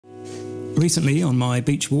Recently on my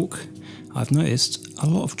beach walk, I've noticed a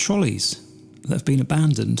lot of trolleys that have been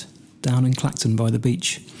abandoned down in Clacton by the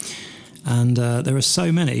beach. And there are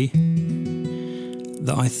so many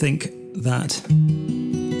that I think that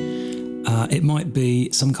it might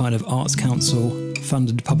be some kind of Arts Council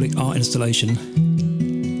funded public art installation.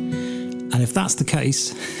 And if that's the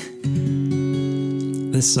case,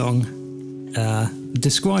 this song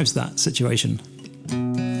describes that situation.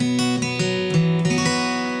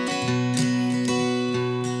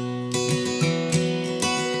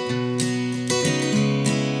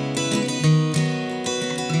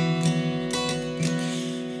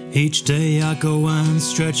 Each day I go and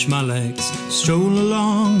stretch my legs, stroll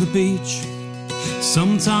along the beach.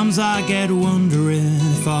 Sometimes I get wondering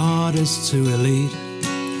if art is too elite.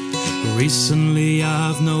 Recently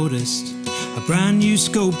I've noticed a brand new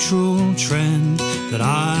sculptural trend that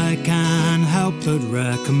I can't help but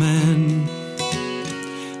recommend.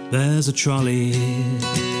 There's a trolley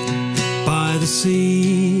by the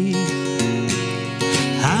sea.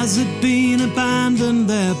 Has it been abandoned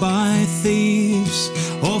there by thieves?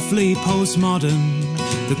 Awfully postmodern,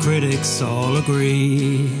 the critics all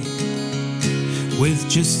agree, with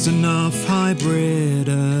just enough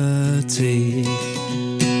hybridity.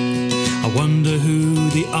 I wonder who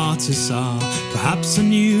the artists are, perhaps a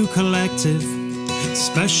new collective,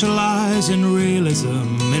 specialise in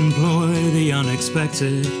realism, employ the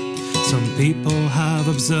unexpected. Some people have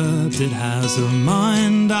observed it has a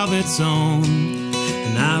mind of its own,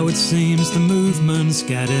 and now it seems the movement's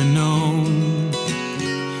getting known.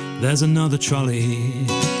 There's another trolley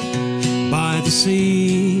by the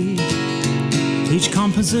sea. Each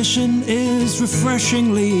composition is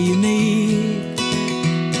refreshingly unique.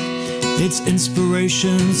 Its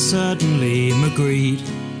inspiration certainly magritte,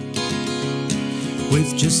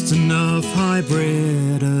 with just enough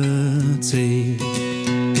hybridity.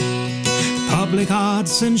 Public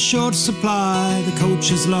art's in short supply, the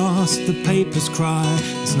coach is lost, the papers cry.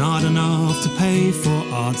 It's not enough to pay for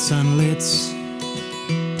arts and lits.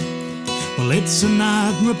 Well, it's an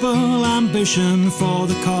admirable ambition for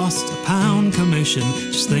the cost, £1 commission.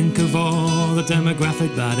 Just think of all the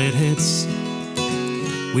demographic that it hits.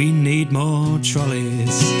 We need more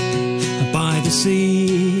trolleys by the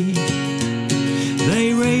sea.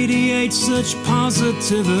 They radiate such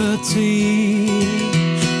positivity.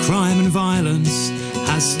 Crime and violence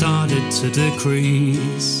has started to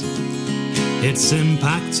decrease. It's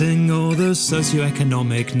impacting all the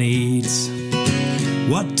socioeconomic needs.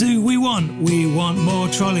 What do we want? We want more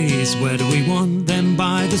trolleys. Where do we want them?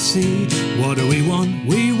 By the sea. What do we want?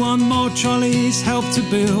 We want more trolleys. Help to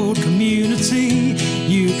build community.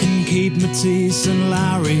 You can keep Matisse and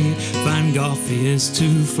Larry. Van Gogh is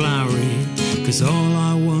too flowery, 'cause all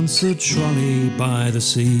I want's a trolley by the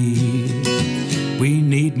sea. We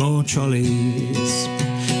need more trolleys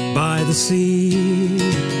by the sea.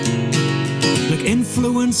 Look,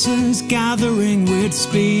 influencers gathering with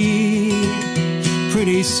speed.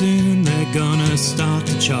 Pretty soon they're gonna start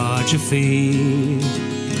to charge a fee.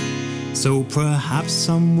 So perhaps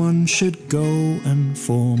someone should go and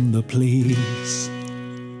form the police.